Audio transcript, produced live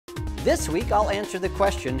This week I'll answer the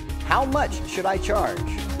question, how much should I charge?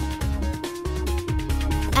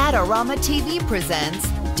 AdoramaTV presents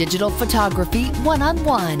Digital Photography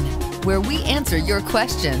One-on-One, where we answer your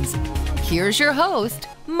questions. Here's your host,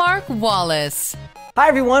 Mark Wallace. Hi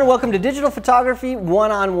everyone, welcome to Digital Photography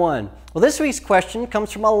One-on-One. Well, this week's question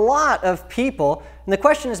comes from a lot of people, and the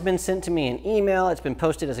question has been sent to me in email, it's been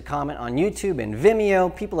posted as a comment on YouTube and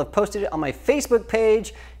Vimeo, people have posted it on my Facebook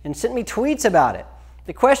page and sent me tweets about it.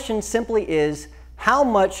 The question simply is, how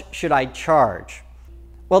much should I charge?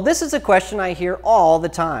 Well, this is a question I hear all the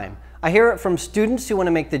time. I hear it from students who want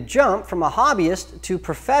to make the jump from a hobbyist to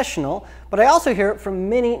professional, but I also hear it from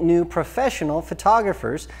many new professional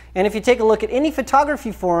photographers. And if you take a look at any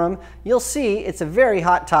photography forum, you'll see it's a very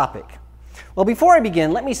hot topic. Well, before I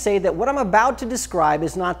begin, let me say that what I'm about to describe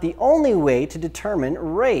is not the only way to determine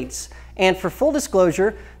rates. And for full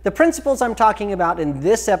disclosure, the principles I'm talking about in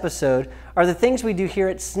this episode are the things we do here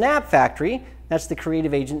at Snap Factory. That's the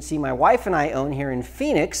creative agency my wife and I own here in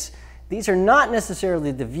Phoenix. These are not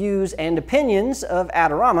necessarily the views and opinions of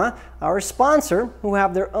Adorama, our sponsor, who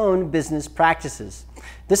have their own business practices.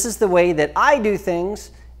 This is the way that I do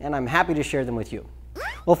things, and I'm happy to share them with you.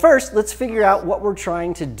 Well, first, let's figure out what we're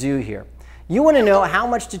trying to do here. You want to know how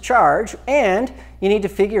much to charge, and you need to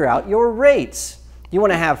figure out your rates. You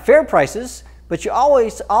want to have fair prices, but you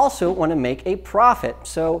always also want to make a profit.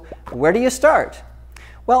 So where do you start?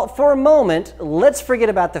 Well, for a moment, let's forget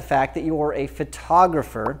about the fact that you're a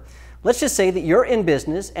photographer. Let's just say that you're in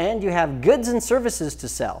business and you have goods and services to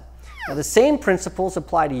sell. Now, the same principles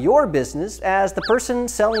apply to your business as the person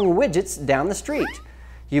selling widgets down the street.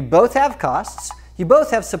 You both have costs, you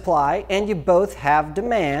both have supply, and you both have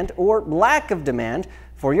demand or lack of demand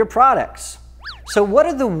for your products. So what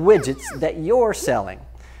are the widgets that you're selling?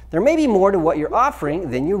 There may be more to what you're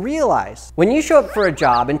offering than you realize. When you show up for a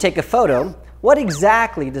job and take a photo, what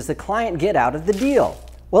exactly does the client get out of the deal?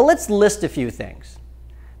 Well, let's list a few things.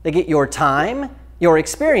 They get your time, your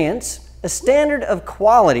experience, a standard of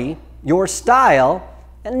quality, your style,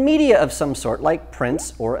 and media of some sort like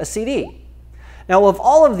prints or a CD. Now, of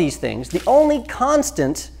all of these things, the only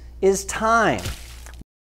constant is time.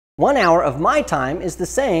 1 hour of my time is the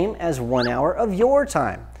same as 1 hour of your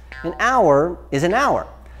time. An hour is an hour.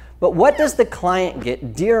 But what does the client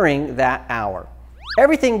get during that hour?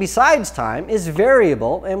 Everything besides time is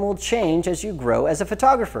variable and will change as you grow as a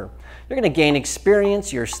photographer. You're going to gain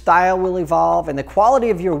experience, your style will evolve, and the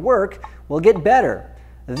quality of your work will get better.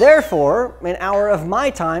 Therefore, an hour of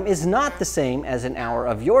my time is not the same as an hour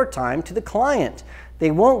of your time to the client.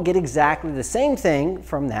 They won't get exactly the same thing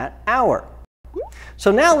from that hour.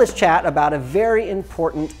 So now let's chat about a very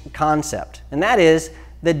important concept, and that is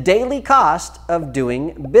the daily cost of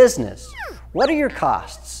doing business. What are your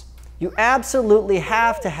costs? You absolutely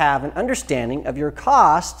have to have an understanding of your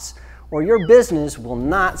costs or your business will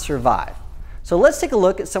not survive. So let's take a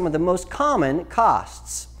look at some of the most common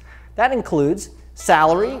costs. That includes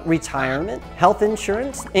salary, retirement, health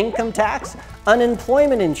insurance, income tax,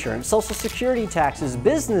 unemployment insurance, social security taxes,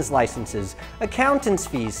 business licenses, accountant's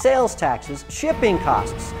fees, sales taxes, shipping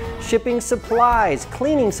costs, shipping supplies,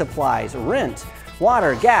 cleaning supplies, rent,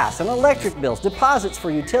 water, gas, and electric bills, deposits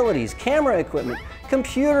for utilities, camera equipment,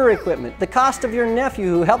 computer equipment, the cost of your nephew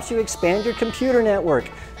who helps you expand your computer network,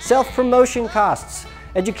 self-promotion costs,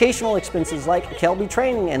 educational expenses like Kelby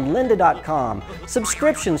Training and Lynda.com,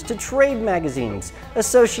 subscriptions to trade magazines,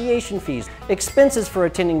 association fees, expenses for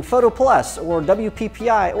attending Photo Plus or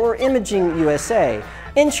WPPI or Imaging USA,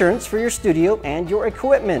 insurance for your studio and your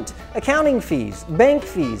equipment, accounting fees, bank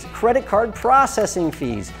fees, credit card processing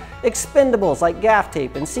fees, expendables like gaff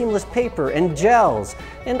tape and seamless paper and gels,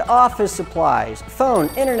 and office supplies, phone,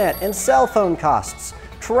 internet, and cell phone costs,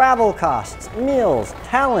 travel costs, meals,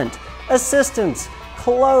 talent, assistants,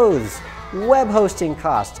 clothes, web hosting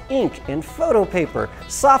costs, ink and photo paper,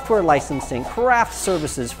 software licensing, craft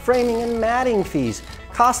services, framing and matting fees,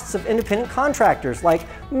 costs of independent contractors like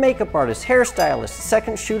makeup artists, hairstylists,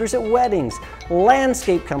 second shooters at weddings,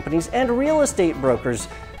 landscape companies, and real estate brokers.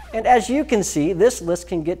 And as you can see, this list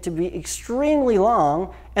can get to be extremely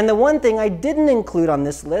long, and the one thing I didn't include on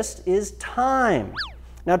this list is time.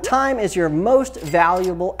 Now, time is your most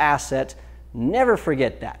valuable asset. Never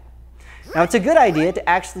forget that. Now, it's a good idea to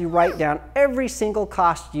actually write down every single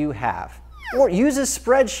cost you have, or use a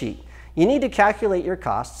spreadsheet. You need to calculate your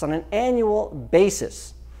costs on an annual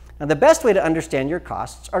basis. Now, the best way to understand your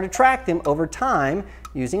costs are to track them over time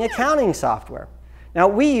using accounting software. Now,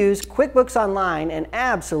 we use QuickBooks Online and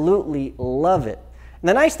absolutely love it. And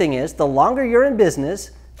the nice thing is, the longer you're in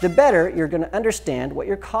business, the better you're going to understand what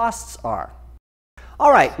your costs are.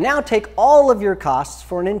 All right, now take all of your costs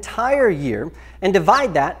for an entire year and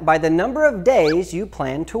divide that by the number of days you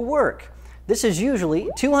plan to work. This is usually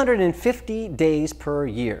 250 days per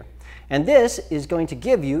year. And this is going to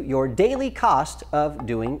give you your daily cost of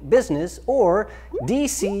doing business, or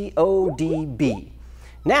DCODB.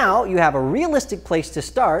 Now you have a realistic place to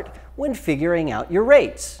start when figuring out your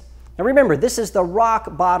rates. Now remember, this is the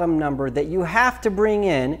rock bottom number that you have to bring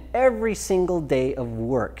in every single day of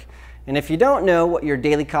work. And if you don't know what your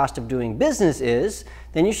daily cost of doing business is,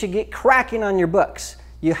 then you should get cracking on your books.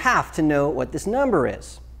 You have to know what this number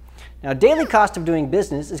is. Now, daily cost of doing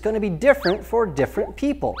business is going to be different for different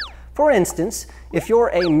people. For instance, if you're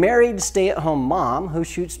a married stay-at-home mom who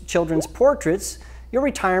shoots children's portraits, your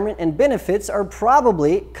retirement and benefits are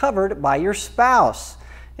probably covered by your spouse.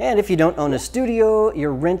 And if you don't own a studio,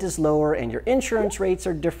 your rent is lower and your insurance rates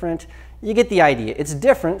are different. You get the idea. It's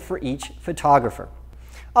different for each photographer.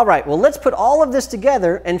 All right, well, let's put all of this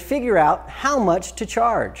together and figure out how much to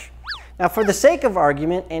charge. Now, for the sake of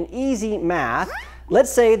argument and easy math, let's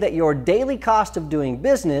say that your daily cost of doing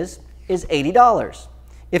business is $80.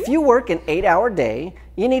 If you work an 8-hour day,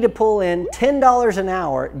 you need to pull in $10 an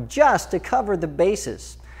hour just to cover the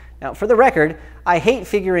bases. Now, for the record, I hate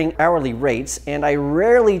figuring hourly rates, and I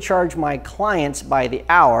rarely charge my clients by the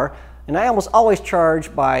hour, and I almost always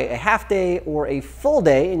charge by a half day or a full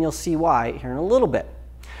day, and you'll see why here in a little bit.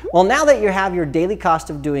 Well, now that you have your daily cost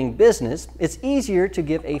of doing business, it's easier to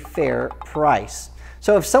give a fair price.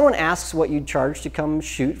 So if someone asks what you'd charge to come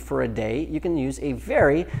shoot for a day, you can use a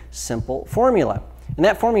very simple formula. And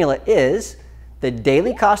that formula is the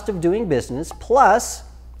daily cost of doing business plus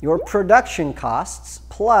your production costs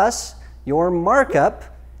plus your markup,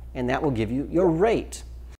 and that will give you your rate.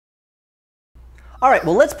 All right,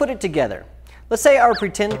 well, let's put it together. Let's say our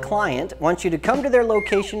pretend client wants you to come to their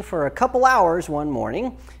location for a couple hours one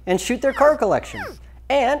morning and shoot their car collection.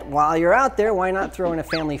 And while you're out there, why not throw in a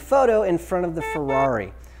family photo in front of the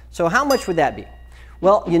Ferrari? So how much would that be?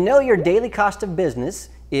 Well, you know your daily cost of business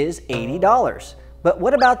is $80. But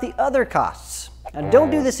what about the other costs? Now, don't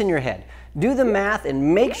do this in your head. Do the math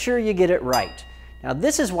and make sure you get it right. Now,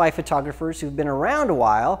 this is why photographers who've been around a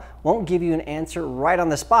while won't give you an answer right on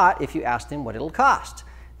the spot if you ask them what it'll cost.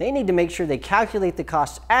 They need to make sure they calculate the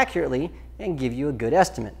costs accurately and give you a good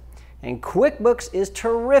estimate. And QuickBooks is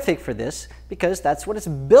terrific for this because that's what it's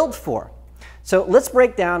built for. So let's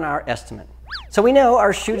break down our estimate. So we know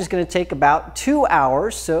our shoot is going to take about 2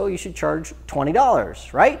 hours, so you should charge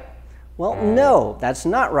 $20, right? Well, no, that's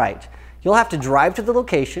not right. You'll have to drive to the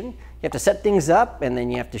location, you have to set things up, and then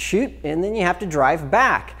you have to shoot, and then you have to drive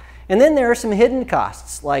back. And then there are some hidden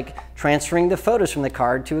costs, like transferring the photos from the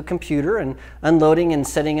card to a computer and unloading and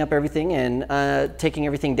setting up everything and taking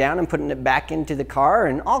everything down and putting it back into the car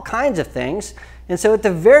and all kinds of things. And so at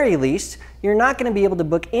the very least, you're not going to be able to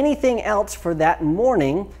book anything else for that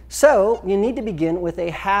morning, so you need to begin with a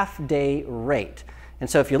half-day rate. And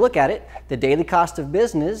so if you look at it, the daily cost of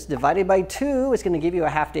business divided by 2 is going to give you a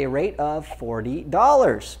half-day rate of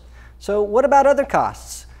 $40. So what about other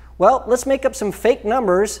costs? Well, let's make up some fake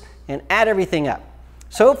numbers and add everything up.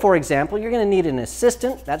 So for example, you're going to need an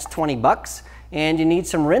assistant, that's 20 bucks, and you need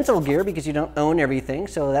some rental gear because you don't own everything,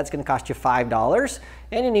 so that's going to cost you $5.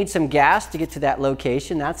 And you need some gas to get to that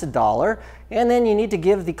location, that's $1. And then you need to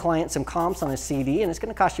give the client some comps on a CD, and it's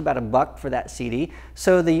going to cost you about $1 for that CD.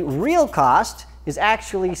 So the real cost is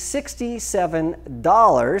actually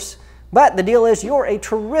 $67. But the deal is you're a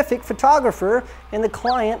terrific photographer and the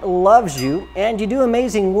client loves you and you do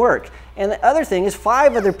amazing work. And the other thing is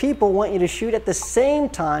 5 other people want you to shoot at the same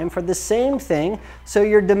time for the same thing, so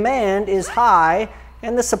your demand is high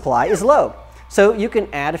and the supply is low. So you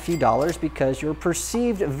can add a few dollars because your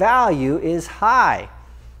perceived value is high.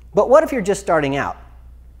 But what if you're just starting out?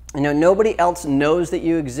 You know, nobody else knows that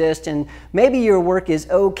you exist, and maybe your work is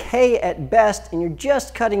okay at best and you're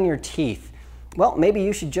just cutting your teeth. Well, maybe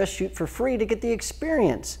you should just shoot for free to get the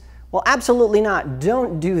experience. Well, absolutely not.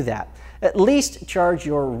 Don't do that. At least charge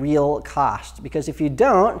your real cost, because if you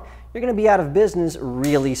don't, you're going to be out of business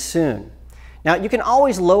really soon. Now, you can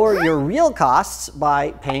always lower your real costs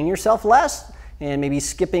by paying yourself less and maybe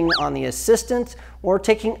skipping on the assistant or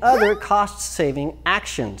taking other cost-saving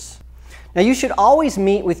actions. Now, you should always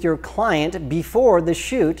meet with your client before the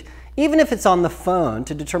shoot, even if it's on the phone,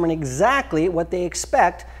 to determine exactly what they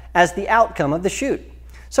expect as the outcome of the shoot.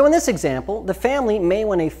 So in this example, the family may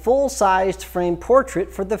want a full-sized frame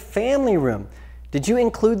portrait for the family room. Did you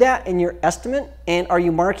include that in your estimate? And are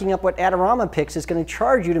you marking up what Adorama Pix is going to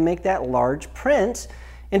charge you to make that large print?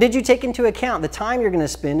 And did you take into account the time you're going to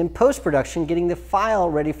spend in post-production getting the file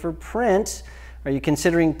ready for print? Are you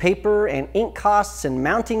considering paper and ink costs and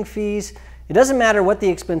mounting fees? It doesn't matter what the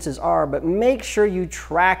expenses are, but make sure you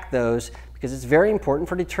track those because it's very important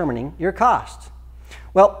for determining your costs.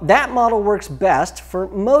 Well, that model works best for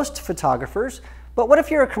most photographers, but what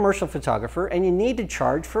if you're a commercial photographer and you need to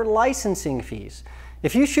charge for licensing fees?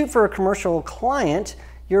 If you shoot for a commercial client,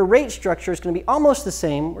 your rate structure is going to be almost the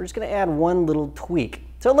same. We're just going to add one little tweak.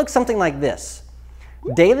 So it looks something like this.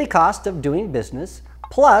 Daily cost of doing business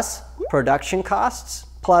plus production costs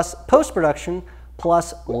plus post-production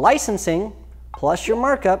plus licensing plus your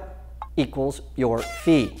markup equals your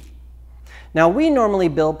fee. Now we normally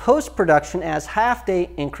bill post-production as half-day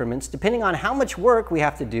increments depending on how much work we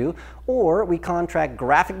have to do, or we contract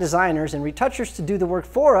graphic designers and retouchers to do the work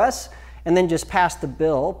for us and then just pass the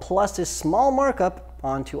bill plus a small markup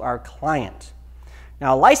onto our client.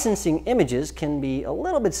 Now licensing images can be a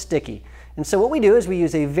little bit sticky, and so what we do is we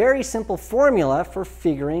use a very simple formula for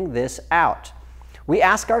figuring this out. We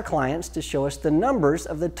ask our clients to show us the numbers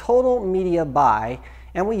of the total media buy,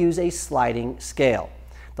 and we use a sliding scale.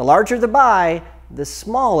 The larger the buy, the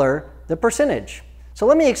smaller the percentage. So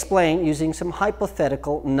let me explain using some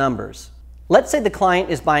hypothetical numbers. Let's say the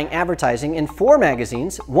client is buying advertising in 4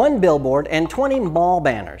 magazines, 1 billboard, and 20 mall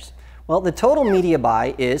banners. Well, the total media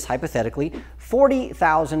buy is, hypothetically,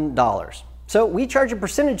 $40,000. So we charge a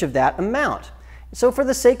percentage of that amount. So for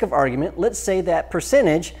the sake of argument, let's say that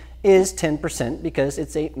percentage is 10% because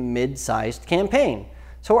it's a mid-sized campaign.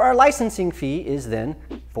 So our licensing fee is then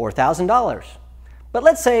 $4,000. But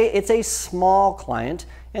let's say it's a small client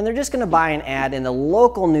and they're just going to buy an ad in the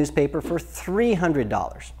local newspaper for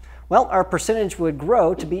 $300. Well, our percentage would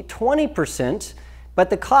grow to be 20%,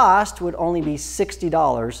 but the cost would only be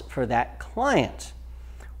 $60 for that client.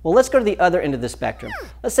 Well, let's go to the other end of the spectrum.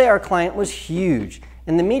 Let's say our client was huge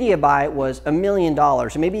and the media buy was $1 million,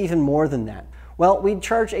 or maybe even more than that. Well, we'd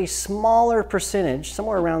charge a smaller percentage,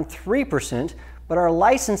 somewhere around 3%, but our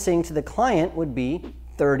licensing to the client would be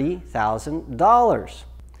 $30,000.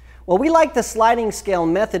 Well, we like the sliding scale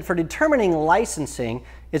method for determining licensing.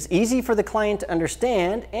 It's easy for the client to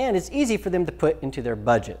understand and it's easy for them to put into their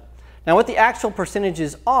budget. Now, what the actual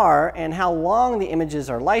percentages are and how long the images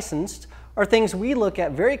are licensed are things we look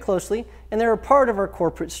at very closely, and they're a part of our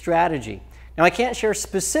corporate strategy. Now, I can't share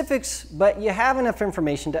specifics, but you have enough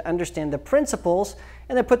information to understand the principles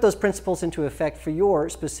and then put those principles into effect for your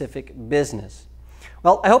specific business.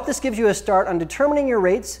 Well, I hope this gives you a start on determining your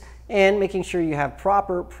rates and making sure you have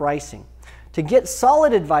proper pricing. To get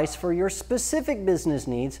solid advice for your specific business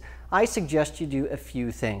needs, I suggest you do a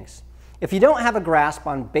few things. If you don't have a grasp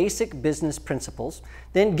on basic business principles,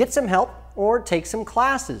 then get some help or take some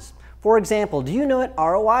classes. For example, do you know what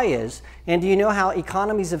ROI is, and do you know how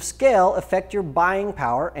economies of scale affect your buying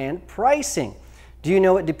power and pricing? Do you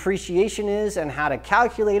know what depreciation is and how to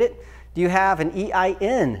calculate it? Do you have an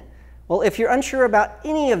EIN? Well, if you're unsure about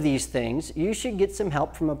any of these things, you should get some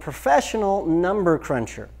help from a professional number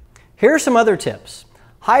cruncher. Here are some other tips.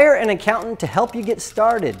 Hire an accountant to help you get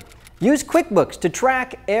started. Use QuickBooks to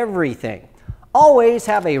track everything. Always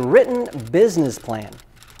have a written business plan.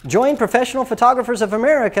 Join Professional Photographers of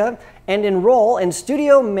America and enroll in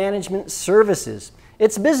Studio Management Services.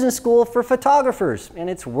 It's business school for photographers, and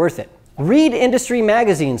it's worth it. Read industry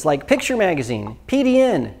magazines like Picture Magazine,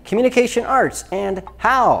 PDN, Communication Arts, and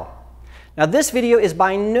How. Now, this video is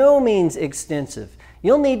by no means extensive.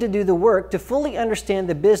 You'll need to do the work to fully understand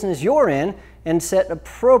the business you're in and set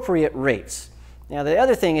appropriate rates. Now, the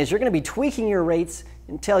other thing is you're going to be tweaking your rates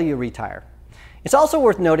until you retire. It's also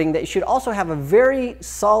worth noting that you should also have a very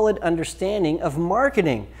solid understanding of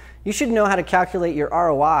marketing. You should know how to calculate your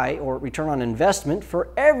ROI, or return on investment, for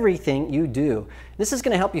everything you do. This is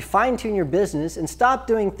going to help you fine-tune your business and stop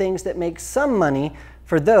doing things that make some money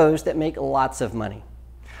for those that make lots of money.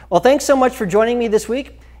 Well, thanks so much for joining me this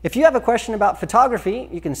week. If you have a question about photography,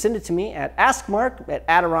 you can send it to me at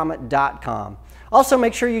AskMark@Adorama.com. Also,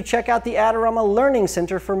 make sure you check out the Adorama Learning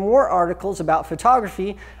Center for more articles about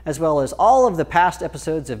photography, as well as all of the past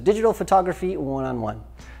episodes of Digital Photography 1-on-1.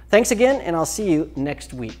 Thanks again, and I'll see you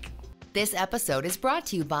next week. This episode is brought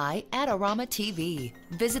to you by AdoramaTV.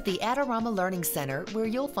 Visit the Adorama Learning Center, where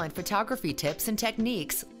you'll find photography tips and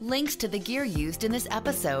techniques, links to the gear used in this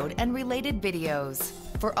episode, and related videos.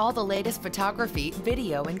 For all the latest photography,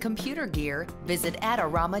 video, and computer gear, visit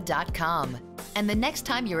Adorama.com. And the next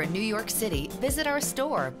time you're in New York City, visit our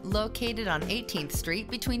store, located on 18th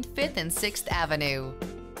Street between 5th and 6th Avenue.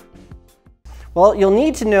 Well, you'll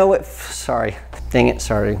need to know what, sorry, dang it,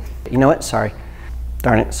 sorry. You know what, sorry,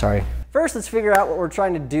 darn it, sorry. First, let's figure out what we're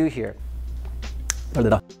trying to do here.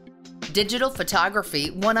 Digital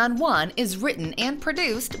Photography 1-on-1 is written and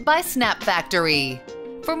produced by Snap Factory.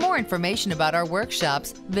 For more information about our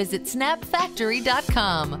workshops, visit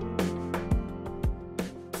snapfactory.com.